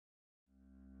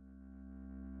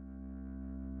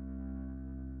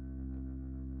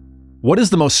What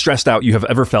is the most stressed out you have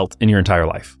ever felt in your entire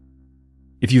life?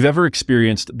 If you've ever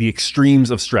experienced the extremes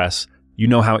of stress, you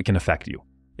know how it can affect you.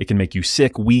 It can make you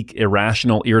sick, weak,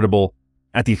 irrational, irritable.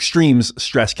 At the extremes,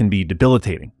 stress can be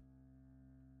debilitating.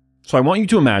 So I want you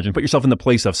to put yourself in the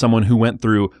place of someone who went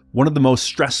through one of the most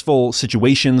stressful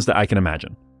situations that I can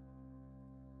imagine.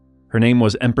 Her name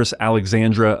was Empress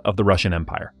Alexandra of the Russian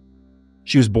Empire.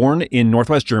 She was born in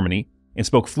Northwest Germany and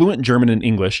spoke fluent German and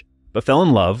English, but fell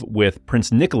in love with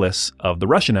Prince Nicholas of the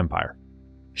Russian Empire.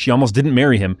 She almost didn't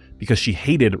marry him because she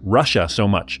hated Russia so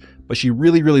much, but she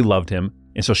really, really loved him,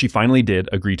 and so she finally did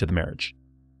agree to the marriage.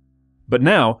 But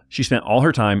now, she spent all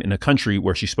her time in a country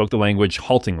where she spoke the language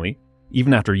haltingly,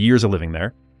 even after years of living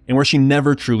there, and where she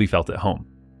never truly felt at home.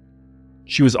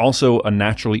 She was also a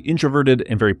naturally introverted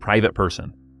and very private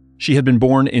person. She had been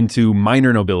born into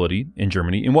minor nobility in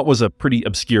Germany in what was a pretty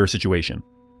obscure situation.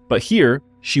 But here,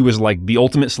 she was like the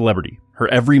ultimate celebrity. Her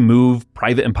every move,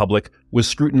 private and public, was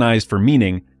scrutinized for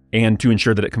meaning and to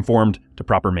ensure that it conformed to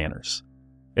proper manners.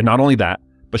 And not only that,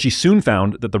 but she soon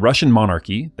found that the Russian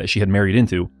monarchy that she had married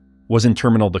into was in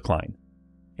terminal decline.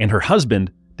 And her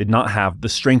husband did not have the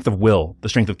strength of will, the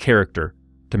strength of character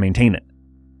to maintain it.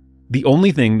 The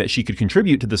only thing that she could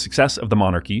contribute to the success of the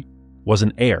monarchy was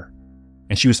an heir.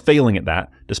 And she was failing at that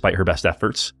despite her best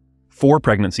efforts. 4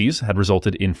 pregnancies had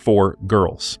resulted in 4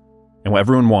 girls. And what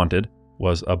everyone wanted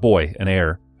was a boy, an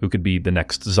heir, who could be the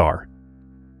next Tsar.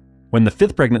 When the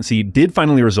 5th pregnancy did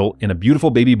finally result in a beautiful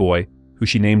baby boy, who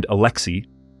she named Alexei,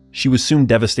 she was soon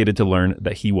devastated to learn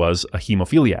that he was a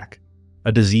hemophiliac,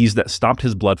 a disease that stopped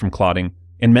his blood from clotting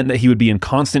and meant that he would be in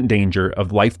constant danger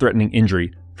of life-threatening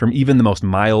injury from even the most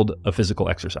mild of physical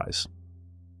exercise.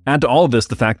 Add to all of this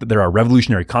the fact that there are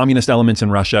revolutionary communist elements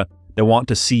in Russia that want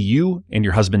to see you and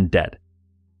your husband dead.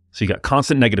 So you got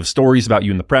constant negative stories about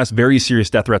you in the press, very serious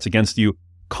death threats against you,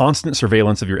 constant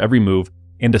surveillance of your every move,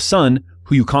 and a son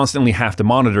who you constantly have to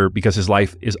monitor because his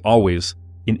life is always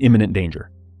in imminent danger.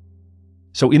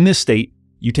 So in this state,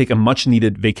 you take a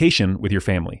much-needed vacation with your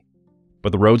family.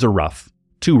 But the roads are rough,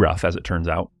 too rough as it turns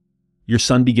out. Your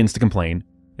son begins to complain,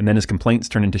 and then his complaints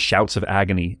turn into shouts of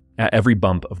agony at every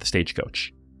bump of the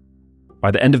stagecoach.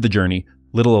 By the end of the journey,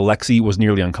 little Alexei was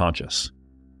nearly unconscious.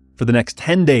 For the next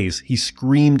 10 days, he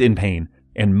screamed in pain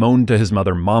and moaned to his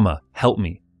mother, "Mama, help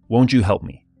me. Won't you help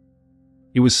me?"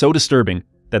 It was so disturbing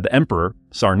that the emperor,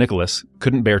 Tsar Nicholas,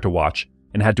 couldn't bear to watch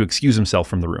and had to excuse himself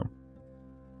from the room.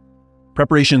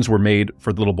 Preparations were made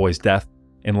for the little boy's death,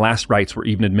 and last rites were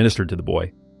even administered to the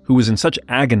boy, who was in such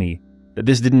agony that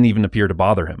this didn't even appear to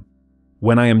bother him.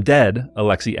 "When I am dead,"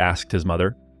 Alexei asked his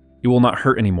mother, "it will not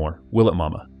hurt anymore, will it,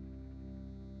 Mama?"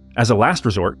 As a last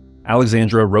resort,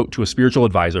 Alexandra wrote to a spiritual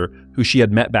advisor who she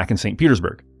had met back in St.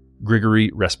 Petersburg, Grigory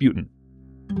Rasputin.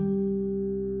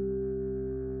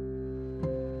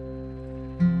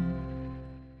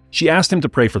 She asked him to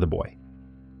pray for the boy.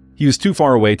 He was too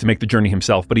far away to make the journey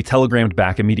himself, but he telegrammed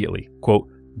back immediately, quote,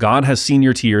 "God has seen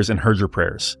your tears and heard your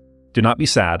prayers. Do not be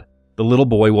sad. The little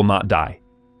boy will not die.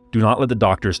 Do not let the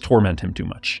doctors torment him too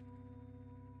much."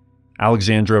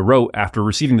 Alexandra wrote after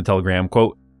receiving the telegram,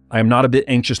 quote, "I am not a bit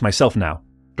anxious myself now.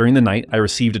 During the night, I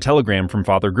received a telegram from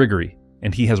Father Grigory,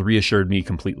 and he has reassured me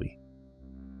completely."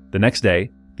 The next day,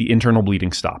 the internal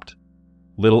bleeding stopped.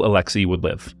 Little Alexei would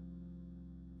live.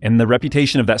 And the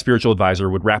reputation of that spiritual advisor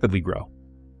would rapidly grow.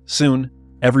 Soon,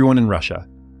 everyone in Russia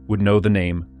would know the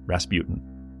name Rasputin.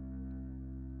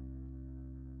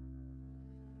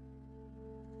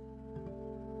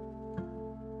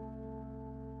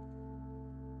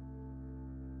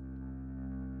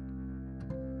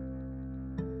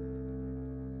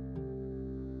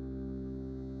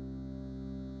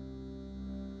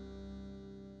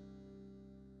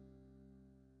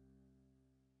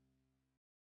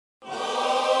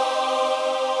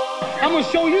 I'm gonna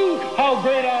show you how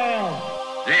great I am.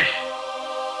 This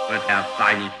was our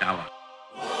tiny tower.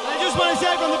 I just want to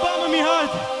say from the bottom of my heart,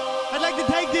 I'd like to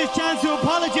take this chance to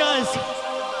apologize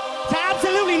to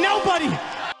absolutely nobody.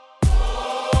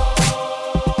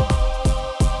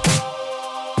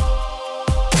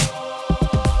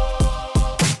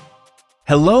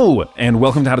 Hello, and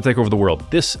welcome to How to Take Over the World.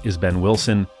 This is Ben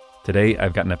Wilson. Today,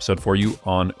 I've got an episode for you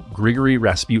on Grigory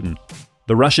Rasputin,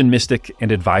 the Russian mystic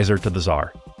and advisor to the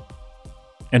Tsar.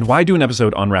 And why do an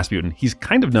episode on Rasputin? He's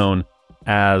kind of known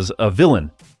as a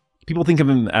villain. People think of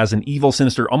him as an evil,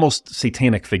 sinister, almost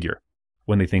satanic figure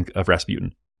when they think of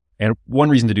Rasputin. And one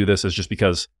reason to do this is just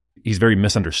because he's very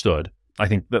misunderstood. I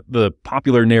think that the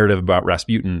popular narrative about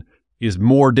Rasputin is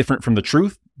more different from the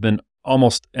truth than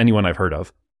almost anyone I've heard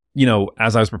of. You know,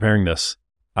 as I was preparing this,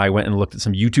 I went and looked at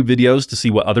some YouTube videos to see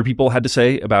what other people had to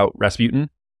say about Rasputin.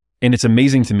 And it's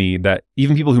amazing to me that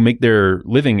even people who make their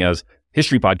living as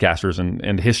history podcasters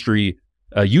and history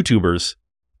YouTubers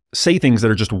say things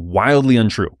that are just wildly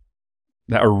untrue,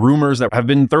 that are rumors that have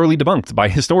been thoroughly debunked by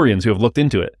historians who have looked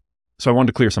into it. So I wanted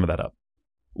to clear some of that up.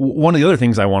 One of the other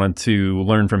things I wanted to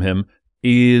learn from him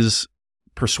is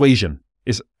persuasion,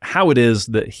 is how it is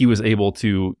that he was able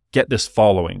to get this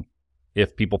following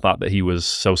if people thought that he was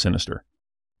so sinister.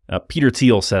 Peter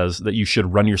Thiel says that you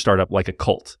should run your startup like a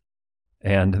cult.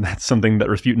 And that's something that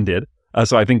Rasputin did.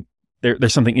 So I think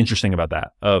there's something interesting about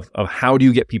that, of how do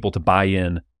you get people to buy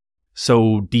in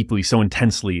so deeply, so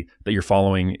intensely that your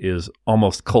following is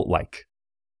almost cult-like.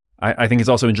 I think it's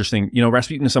also interesting,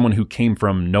 Rasputin is someone who came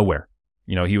from nowhere.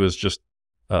 He was just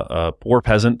a poor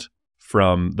peasant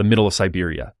from the middle of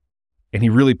Siberia. And he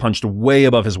really punched way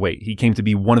above his weight. He came to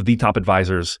be one of the top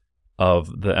advisors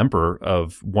of the emperor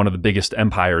of one of the biggest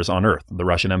empires on earth, the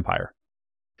Russian Empire.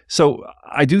 So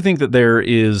I do think that there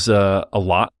is a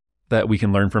lot that we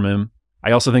can learn from him.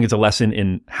 I also think it's a lesson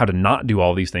in how to not do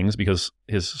all these things, because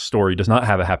his story does not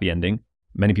have a happy ending.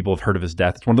 Many people have heard of his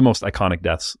death. It's one of the most iconic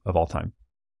deaths of all time.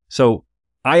 So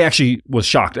I actually was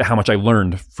shocked at how much I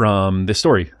learned from this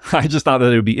story. I just thought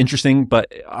that it would be interesting,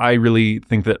 but I really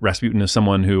think that Rasputin is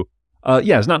someone who,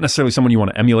 is not necessarily someone you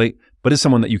want to emulate, but is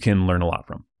someone that you can learn a lot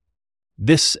from.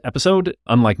 This episode,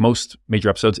 unlike most major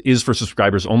episodes, is for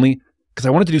subscribers only, because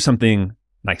I wanted to do something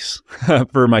nice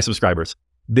for my subscribers.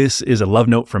 This is a love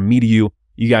note from me to you.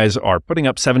 You guys are putting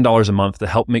up $7 a month to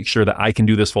help make sure that I can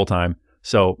do this full time.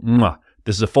 So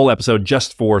this is a full episode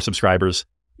just for subscribers.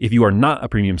 If you are not a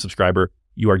premium subscriber,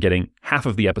 you are getting half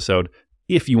of the episode.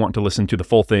 If you want to listen to the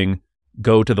full thing,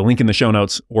 go to the link in the show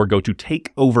notes or go to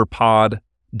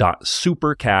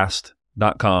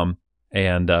takeoverpod.supercast.com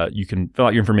and you can fill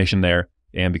out your information there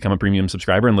and become a premium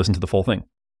subscriber and listen to the full thing.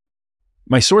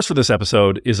 My source for this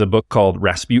episode is a book called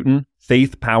Rasputin,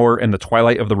 Faith, Power, and the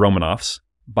Twilight of the Romanovs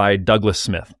by Douglas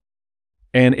Smith.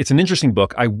 And it's an interesting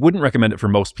book. I wouldn't recommend it for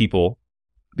most people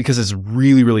because it's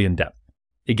really, really in-depth.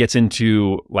 It gets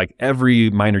into like every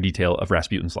minor detail of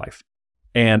Rasputin's life.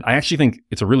 And I actually think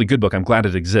it's a really good book. I'm glad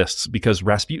it exists because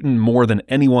Rasputin, more than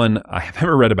anyone I have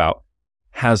ever read about,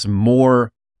 has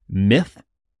more myth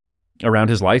around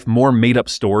his life, more made up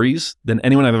stories than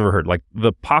anyone I've ever heard. Like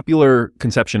the popular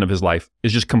conception of his life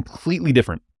is just completely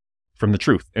different from the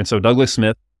truth. And so Douglas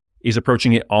Smith is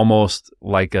approaching it almost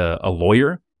like a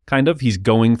lawyer, kind of. He's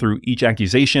going through each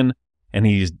accusation and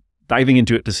he's diving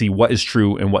into it to see what is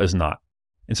true and what is not.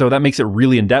 And so that makes it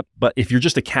really in-depth. But if you're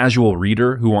just a casual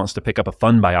reader who wants to pick up a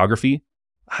fun biography,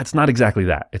 it's not exactly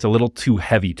that. It's a little too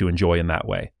heavy to enjoy in that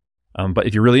way. But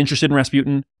if you're really interested in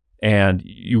Rasputin and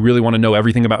you really want to know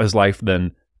everything about his life,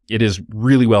 then it is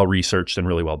really well researched and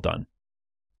really well done.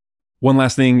 One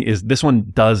last thing is this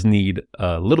one does need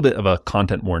a little bit of a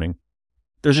content warning.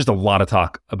 There's just a lot of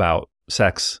talk about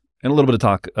sex and a little bit of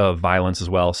talk of violence as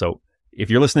well. So if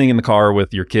you're listening in the car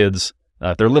with your kids,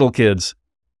 if they're little kids,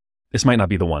 this might not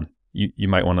be the one. You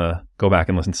might want to go back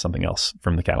and listen to something else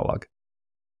from the catalog.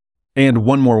 And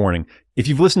one more warning. If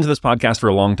you've listened to this podcast for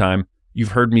a long time,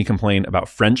 you've heard me complain about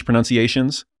French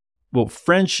pronunciations. Well,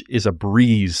 French is a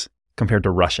breeze compared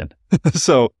to Russian.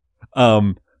 So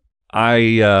I'm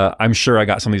sure I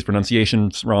got some of these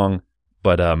pronunciations wrong,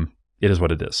 but it is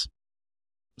what it is.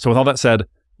 So with all that said,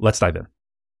 let's dive in.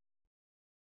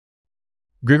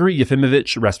 Grigory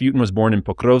Yefimovich Rasputin was born in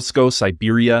Pokrovskoe,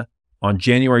 Siberia on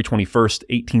January 21st,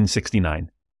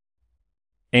 1869.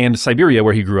 And Siberia,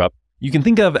 where he grew up, you can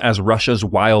think of as Russia's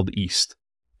Wild East.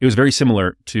 It was very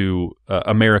similar to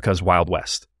America's Wild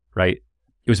West, right?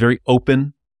 It was very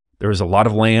open. There was a lot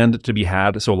of land to be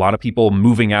had, so a lot of people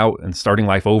moving out and starting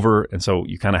life over, and so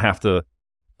you kind of have to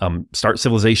start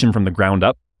civilization from the ground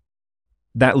up.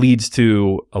 That leads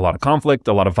to a lot of conflict,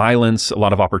 a lot of violence, a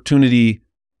lot of opportunity,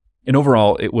 and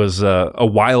overall, it was a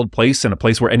wild place and a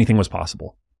place where anything was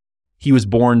possible. He was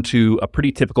born to a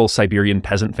pretty typical Siberian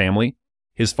peasant family.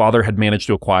 His father had managed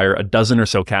to acquire a dozen or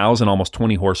so cows and almost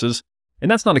 20 horses, and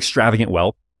that's not extravagant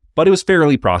wealth, but it was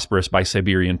fairly prosperous by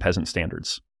Siberian peasant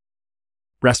standards.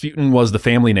 Rasputin was the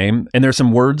family name, and there are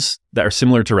some words that are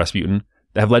similar to Rasputin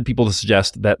that have led people to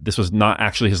suggest that this was not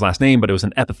actually his last name, but it was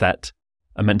an epithet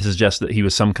meant to suggest that he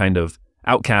was some kind of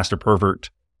outcast or pervert,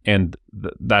 and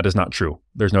that is not true.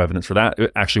 There's no evidence for that.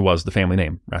 It actually was the family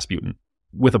name, Rasputin.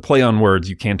 With a play on words,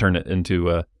 you can turn it into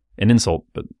an insult,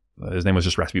 but his name was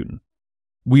just Rasputin.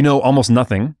 We know almost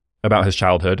nothing about his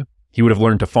childhood. He would have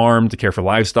learned to farm, to care for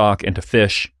livestock, and to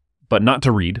fish, but not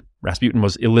to read. Rasputin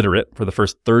was illiterate for the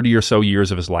first 30 or so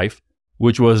years of his life,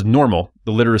 which was normal.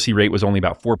 The literacy rate was only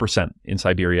about 4% in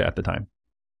Siberia at the time.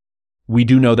 We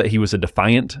do know that he was a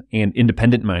defiant and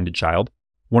independent-minded child.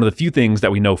 One of the few things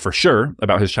that we know for sure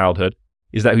about his childhood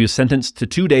is that he was sentenced to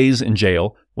 2 days in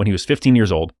jail when he was 15 years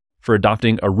old for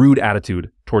adopting a rude attitude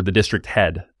toward the district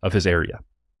head of his area.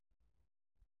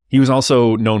 He was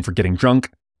also known for getting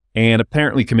drunk and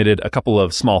apparently committed a couple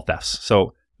of small thefts.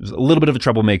 So he was a little bit of a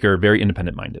troublemaker, very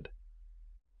independent-minded.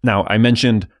 Now, I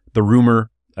mentioned the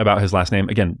rumor about his last name.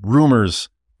 Again, rumors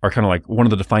are kind of like one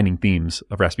of the defining themes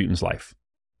of Rasputin's life.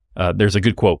 There's a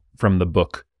good quote from the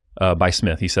book by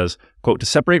Smith. He says, quote, "To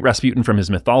separate Rasputin from his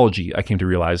mythology, I came to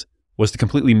realize, was to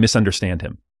completely misunderstand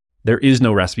him. There is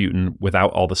no Rasputin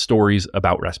without all the stories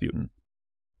about Rasputin."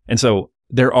 And so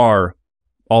there are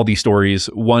all these stories.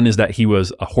 One is that he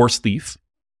was a horse thief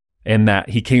and that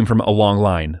he came from a long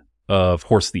line of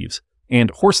horse thieves. And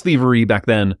horse thievery back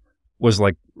then was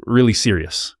like really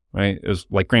serious, right? It was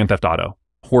like Grand Theft Auto.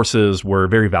 Horses were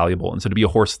very valuable. And so to be a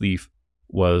horse thief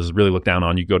was really looked down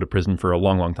on. You go to prison for a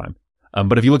long, long time.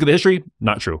 But if you look at the history,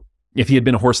 not true. If he had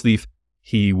been a horse thief,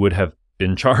 he would have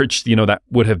been charged. That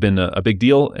would have been a big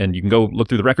deal. And you can go look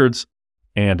through the records,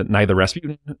 and neither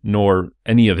Rasputin nor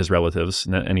any of his relatives,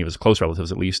 any of his close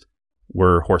relatives at least,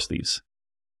 were horse thieves.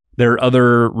 There are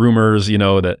other rumors,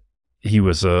 that he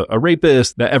was a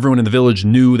rapist, that everyone in the village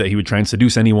knew that he would try and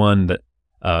seduce anyone,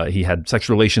 that he had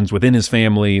sexual relations within his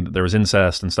family, that there was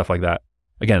incest and stuff like that.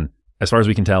 Again, as far as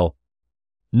we can tell,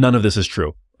 none of this is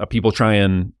true. People try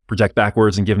and project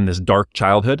backwards and give him this dark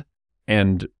childhood,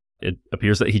 and it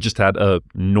appears that he just had a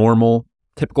normal,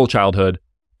 typical childhood.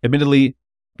 Admittedly,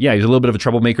 yeah, he's a little bit of a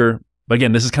troublemaker, but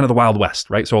again, this is kind of the Wild West,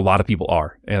 right? So a lot of people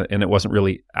are, and it wasn't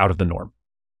really out of the norm.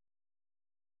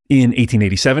 In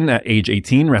 1887, at age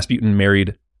 18, Rasputin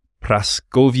married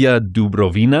Praskovia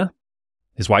Dubrovina,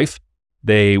 his wife.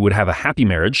 They would have a happy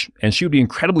marriage, and she would be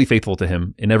incredibly faithful to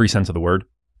him in every sense of the word.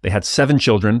 They had 7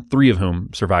 children, 3 of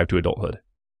whom survived to adulthood.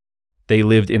 They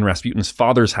lived in Rasputin's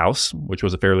father's house, which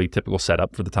was a fairly typical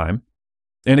setup for the time.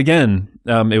 And again,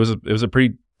 it was a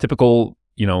pretty typical,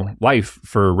 life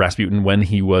for Rasputin when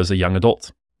he was a young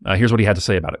adult. Here's what he had to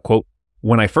say about it. Quote,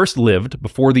 "When I first lived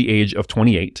before the age of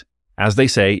 28, as they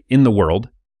say, in the world,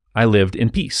 I lived in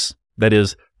peace. That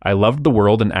is, I loved the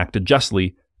world and acted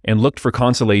justly and looked for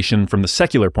consolation from the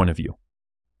secular point of view.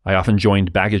 I often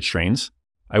joined baggage trains.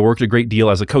 I worked a great deal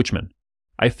as a coachman.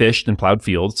 I fished and plowed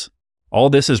fields. All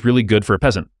this is really good for a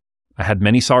peasant. I had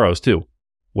many sorrows too.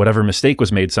 Whatever mistake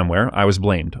was made somewhere, I was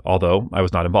blamed, although I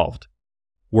was not involved.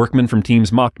 Workmen from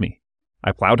teams mocked me.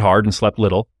 I plowed hard and slept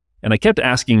little, and I kept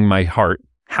asking my heart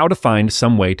how to find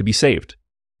some way to be saved.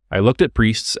 I looked at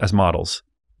priests as models,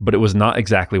 but it was not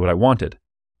exactly what I wanted.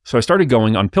 So I started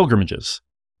going on pilgrimages,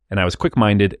 and I was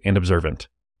quick-minded and observant.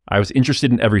 I was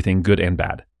interested in everything good and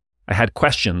bad. I had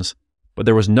questions, but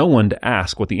there was no one to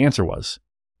ask what the answer was.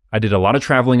 I did a lot of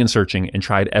traveling and searching and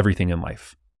tried everything in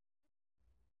life."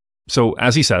 So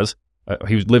as he says,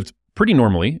 he lived pretty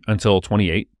normally until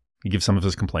 28. He gives some of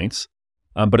his complaints.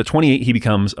 But at 28, he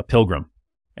becomes a pilgrim.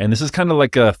 And this is kind of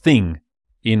like a thing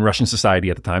in Russian society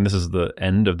at the time. This is the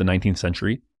end of the 19th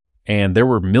century. And there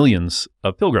were millions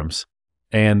of pilgrims.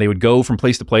 And they would go from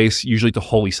place to place, usually to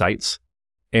holy sites.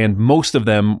 And most of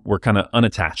them were kind of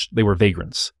unattached. They were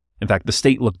vagrants. In fact, the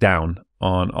state looked down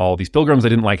on all these pilgrims. They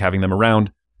didn't like having them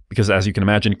around because, as you can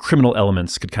imagine, criminal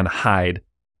elements could kind of hide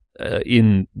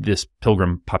in this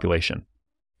pilgrim population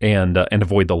and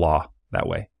avoid the law that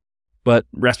way. But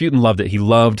Rasputin loved it. He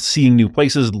loved seeing new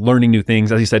places, learning new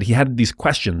things. As he said, he had these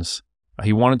questions.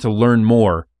 He wanted to learn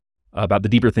more about the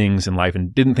deeper things in life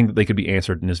and didn't think that they could be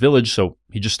answered in his village, so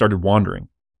he just started wandering.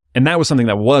 And that was something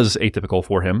that was atypical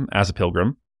for him as a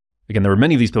pilgrim. Again, there were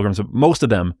many of these pilgrims, but most of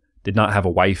them did not have a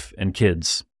wife and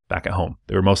kids back at home.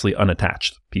 They were mostly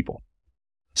unattached people.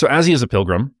 So as he is a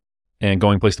pilgrim and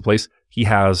going place to place, he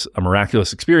has a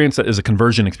miraculous experience that is a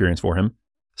conversion experience for him.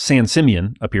 San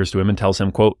Simeon appears to him and tells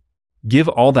him, quote, "Give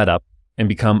all that up and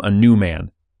become a new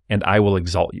man, and I will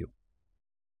exalt you."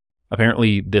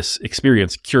 Apparently, this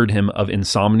experience cured him of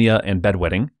insomnia and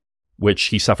bedwetting, which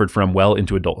he suffered from well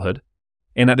into adulthood.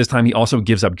 And at this time, he also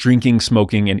gives up drinking,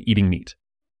 smoking, and eating meat.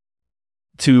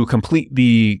 To complete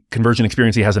the conversion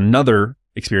experience, he has another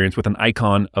experience with an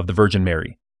icon of the Virgin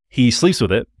Mary. He sleeps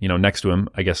with it, next to him.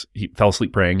 I guess he fell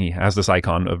asleep praying. He has this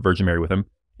icon of Virgin Mary with him.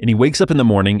 And he wakes up in the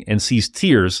morning and sees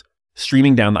tears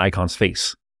streaming down the icon's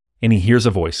face. And he hears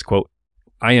a voice, quote,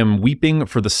 "I am weeping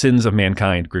for the sins of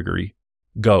mankind, Grigory.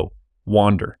 Go,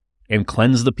 wander, and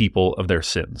cleanse the people of their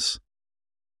sins."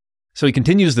 So he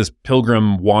continues this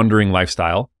pilgrim wandering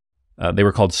lifestyle. They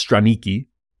were called straniki,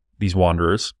 these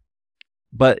wanderers.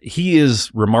 But he is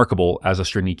remarkable as a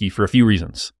straniki for a few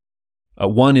reasons.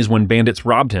 One is when bandits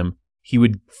robbed him, he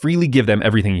would freely give them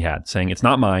everything he had, saying, "It's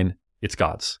not mine, it's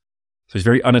God's." So he's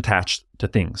very unattached to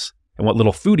things. and what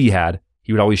little food he had,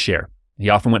 he would always share.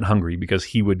 He often went hungry because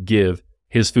he would give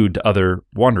his food to other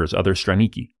wanderers, other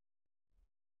straniki.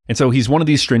 And so he's one of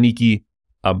these straniki,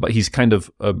 but he's kind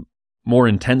of a more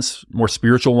intense, more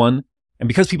spiritual one. And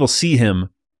because people see him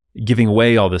giving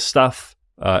away all this stuff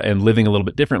and living a little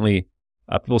bit differently,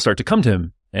 people start to come to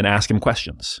him and ask him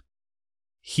questions.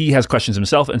 He has questions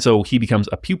himself, and so he becomes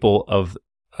a pupil of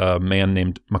a man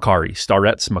named Makari,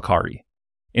 Starets Makari.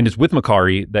 And it's with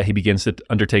Makari that he begins to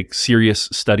undertake serious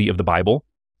study of the Bible.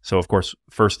 So, of course,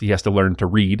 first he has to learn to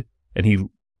read, and he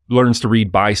learns to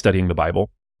read by studying the Bible.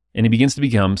 And he begins to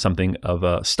become something of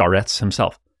a starets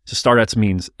himself. So starets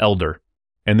means elder.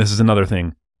 And this is another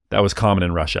thing that was common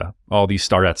in Russia. All these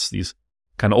starets, these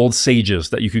kind of old sages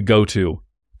that you could go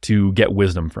to get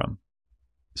wisdom from.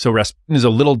 So Rasputin is a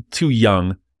little too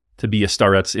young to be a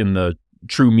starets in the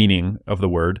true meaning of the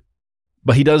word,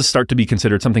 but he does start to be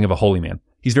considered something of a holy man.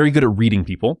 He's very good at reading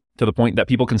people to the point that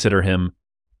people consider him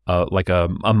like a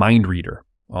mind reader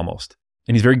almost.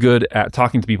 And he's very good at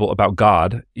talking to people about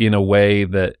God in a way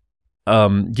that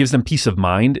gives them peace of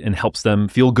mind and helps them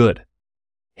feel good.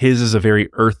 His is a very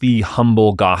earthy,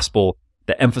 humble gospel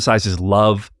that emphasizes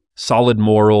love, solid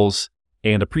morals,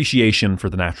 and appreciation for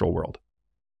the natural world.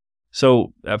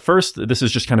 So at first, this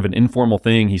is just kind of an informal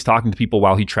thing. He's talking to people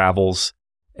while he travels,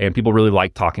 and people really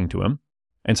like talking to him.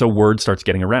 And so word starts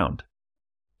getting around.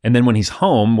 And then when he's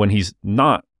home, when he's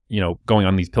not, going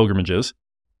on these pilgrimages,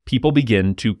 people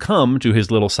begin to come to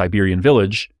his little Siberian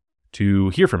village to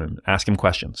hear from him, ask him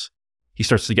questions. He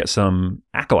starts to get some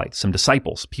acolytes, some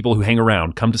disciples, people who hang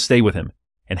around, come to stay with him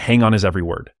and hang on his every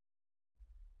word.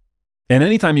 And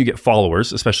anytime you get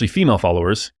followers, especially female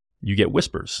followers, you get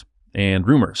whispers and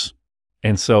rumors.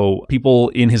 And so people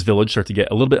in his village start to get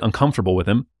a little bit uncomfortable with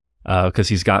him because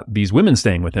he's got these women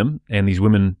staying with him, and these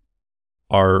women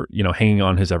are, hanging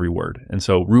on his every word. And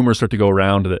so rumors start to go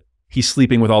around that he's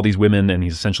sleeping with all these women and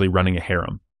he's essentially running a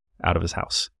harem out of his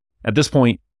house. At this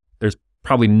point, there's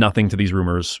probably nothing to these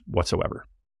rumors whatsoever.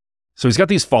 So he's got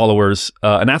these followers,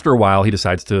 and after a while, he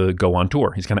decides to go on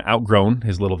tour. He's kind of outgrown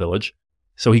his little village.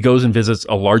 So he goes and visits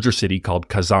a larger city called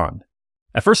Kazan.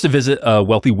 At first to visit a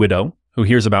wealthy widow who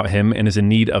hears about him and is in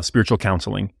need of spiritual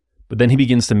counseling, but then he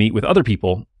begins to meet with other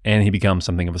people and he becomes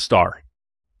something of a star.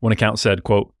 One account said,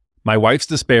 quote, "My wife's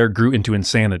despair grew into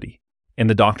insanity, and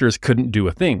the doctors couldn't do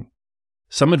a thing.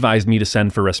 Some advised me to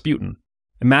send for Rasputin.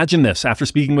 Imagine this, after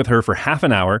speaking with her for half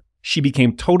an hour, she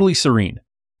became totally serene.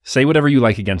 Say whatever you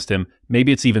like against him,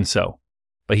 maybe it's even so.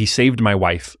 But he saved my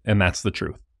wife, and that's the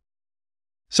truth."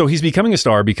 So he's becoming a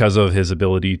star because of his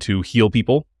ability to heal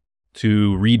people,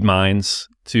 to read minds,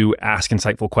 to ask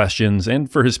insightful questions,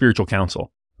 and for his spiritual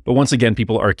counsel. But once again,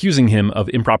 people are accusing him of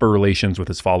improper relations with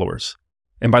his followers.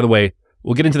 And by the way,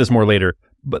 we'll get into this more later,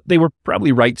 but they were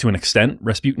probably right to an extent.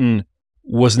 Rasputin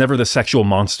was never the sexual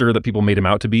monster that people made him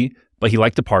out to be, but he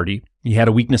liked to party, he had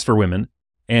a weakness for women,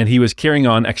 and he was carrying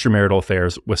on extramarital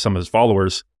affairs with some of his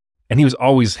followers, and he was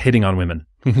always hitting on women.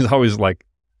 He was always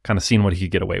kind of seeing what he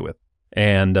could get away with.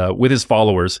 And with his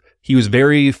followers, he was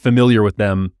very familiar with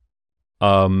them,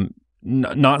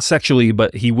 not sexually,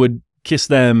 but he would kiss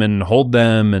them and hold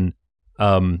them and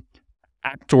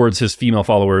act towards his female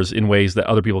followers in ways that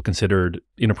other people considered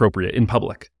inappropriate in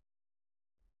public.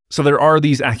 So there are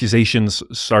these accusations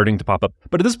starting to pop up,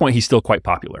 but at this point, he's still quite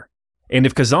popular. And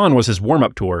if Kazan was his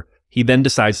warm-up tour, he then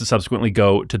decides to subsequently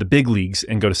go to the big leagues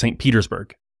and go to St.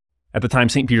 Petersburg. At the time,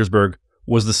 St. Petersburg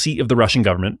was the seat of the Russian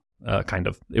government, kind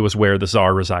of. It was where the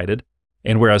Tsar resided.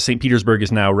 And whereas St. Petersburg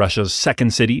is now Russia's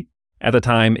second city, at the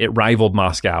time, it rivaled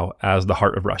Moscow as the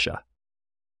heart of Russia.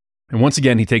 And once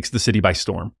again, he takes the city by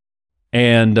storm.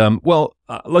 And,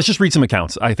 let's just read some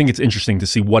accounts. I think it's interesting to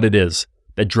see what it is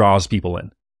that draws people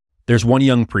in. There's one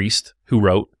young priest who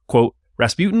wrote, quote,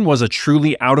 "Rasputin was a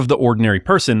truly out-of-the-ordinary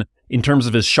person in terms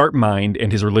of his sharp mind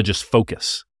and his religious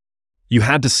focus. You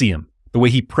had to see him, the way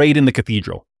he prayed in the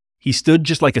cathedral. He stood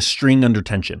just like a string under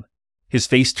tension. His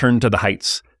face turned to the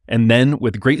heights, and then,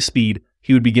 with great speed,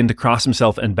 he would begin to cross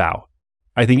himself and bow.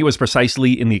 I think it was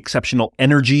precisely in the exceptional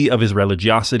energy of his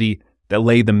religiosity that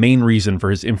lay the main reason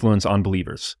for his influence on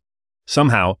believers.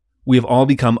 Somehow, we have all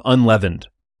become unleavened,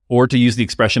 or to use the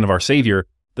expression of our Savior,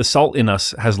 the salt in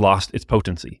us has lost its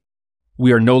potency.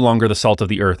 We are no longer the salt of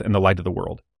the earth and the light of the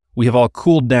world. We have all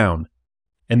cooled down.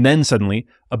 And then suddenly,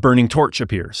 a burning torch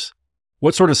appears.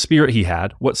 What sort of spirit he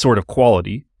had, what sort of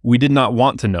quality, we did not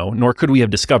want to know, nor could we have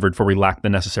discovered, for we lacked the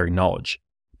necessary knowledge.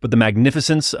 But the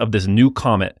magnificence of this new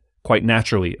comet quite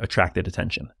naturally attracted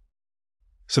attention."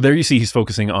 So there you see he's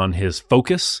focusing on his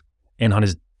focus and on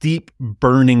his deep,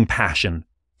 burning passion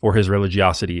for his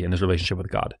religiosity and his relationship with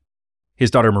God. His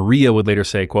daughter Maria would later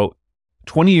say, quote,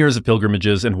 20 years of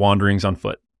pilgrimages and wanderings on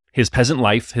foot. His peasant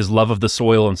life, his love of the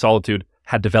soil and solitude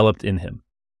had developed in him.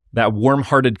 That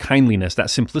warm-hearted kindliness, that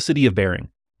simplicity of bearing,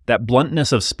 that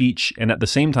bluntness of speech, and at the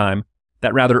same time,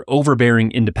 that rather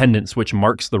overbearing independence which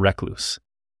marks the recluse.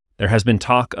 There has been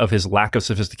talk of his lack of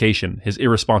sophistication, his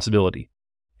irresponsibility,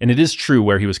 and it is true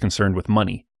where he was concerned with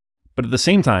money. But at the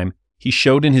same time, he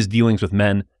showed in his dealings with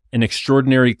men an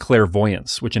extraordinary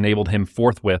clairvoyance which enabled him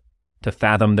forthwith to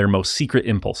fathom their most secret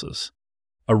impulses.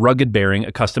 A rugged bearing,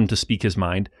 accustomed to speak his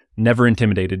mind, never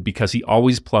intimidated because he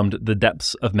always plumbed the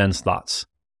depths of men's thoughts.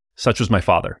 Such was my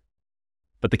father.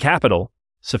 But the capital,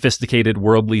 sophisticated,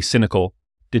 worldly, cynical,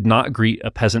 did not greet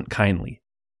a peasant kindly.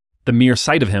 The mere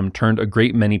sight of him turned a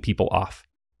great many people off.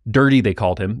 Dirty, they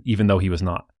called him, even though he was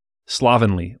not.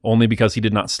 Slovenly, only because he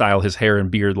did not style his hair and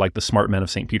beard like the smart men of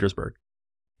St. Petersburg.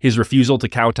 His refusal to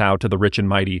kowtow to the rich and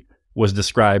mighty was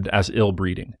described as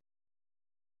ill-breeding.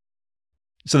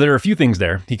 So there are a few things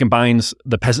there. He combines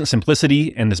the peasant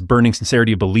simplicity and this burning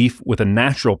sincerity of belief with a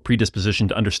natural predisposition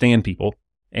to understand people,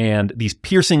 and these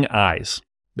piercing eyes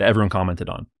that everyone commented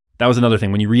on. That was another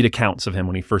thing. When you read accounts of him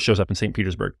when he first shows up in St.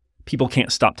 Petersburg, people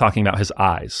can't stop talking about his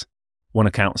eyes. One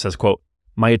account says, quote,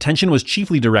 "My attention was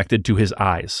chiefly directed to his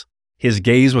eyes. His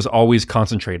gaze was always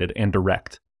concentrated and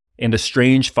direct, and a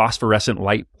strange phosphorescent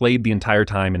light played the entire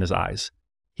time in his eyes.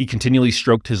 He continually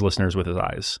stroked his listeners with his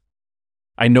eyes.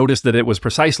 I noticed that it was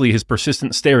precisely his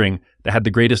persistent staring that had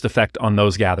the greatest effect on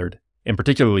those gathered, and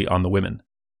particularly on the women."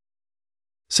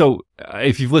 So,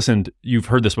 if you've listened, you've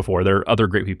heard this before. There are other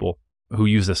great people who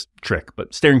use this trick,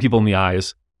 but staring people in the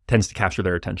eyes tends to capture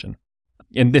their attention.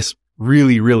 And this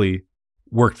really, really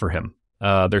worked for him.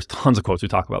 There's tons of quotes who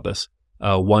talk about this.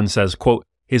 One says, quote,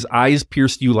 "His eyes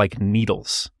pierced you like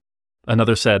needles."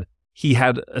 Another said, "He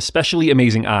had especially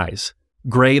amazing eyes,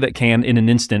 gray that can in an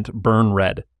instant burn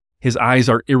red. His eyes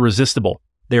are irresistible.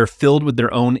 They are filled with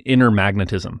their own inner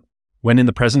magnetism. When in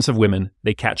the presence of women,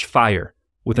 they catch fire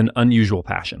with an unusual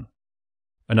passion."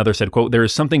 Another said, quote, "There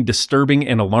is something disturbing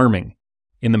and alarming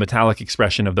in the metallic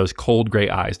expression of those cold gray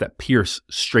eyes that pierce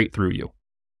straight through you."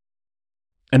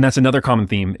 And that's another common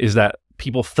theme, is that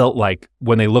people felt like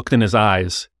when they looked in his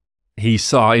eyes, he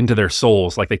saw into their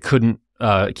souls, like they couldn't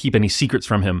keep any secrets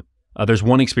from him. There's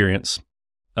one experience,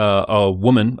 a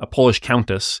woman, a Polish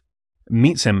countess,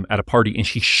 meets him at a party and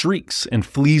she shrieks and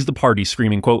flees the party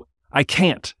screaming, quote, I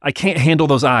can't handle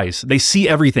those eyes. They see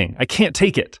everything. I can't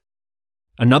take it."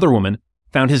 Another woman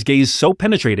found his gaze so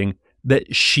penetrating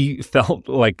that she felt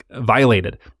like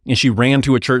violated, and she ran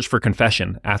to a church for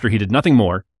confession after he did nothing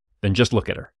more than just look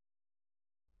at her.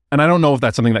 And I don't know if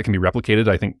that's something that can be replicated.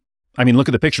 I mean, look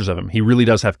at the pictures of him. He really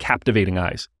does have captivating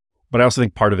eyes. But I also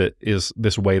think part of it is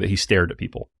this way that he stared at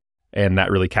people, and that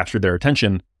really captured their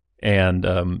attention and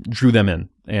drew them in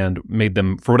and made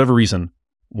them, for whatever reason,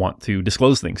 want to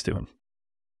disclose things to him.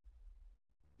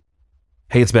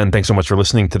 Hey, it's Ben. Thanks so much for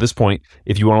listening to this point.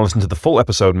 If you want to listen to the full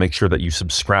episode, make sure that you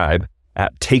subscribe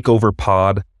at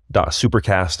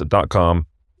takeoverpod.supercast.com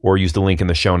or use the link in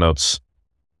the show notes.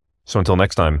 So until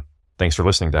next time, thanks for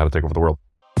listening to How to Take Over the World.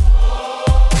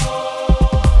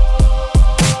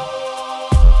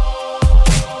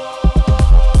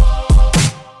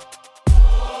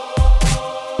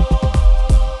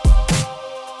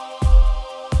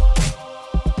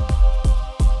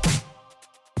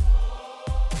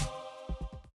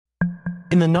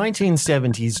 In the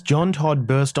 1970s, John Todd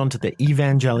burst onto the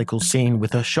evangelical scene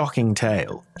with a shocking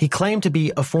tale. He claimed to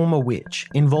be a former witch,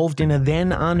 involved in a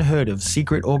then unheard of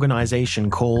secret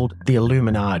organization called the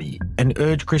Illuminati, and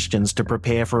urged Christians to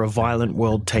prepare for a violent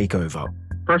world takeover.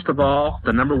 First of all,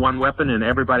 the number one weapon in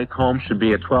everybody's home should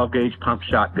be a 12-gauge pump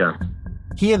shotgun.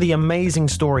 Hear the amazing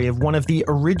story of one of the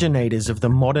originators of the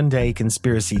modern-day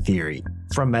conspiracy theory.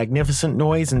 From Magnificent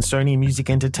Noise and Sony Music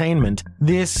Entertainment,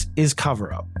 this is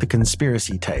Cover Up, the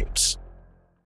Conspiracy Tapes.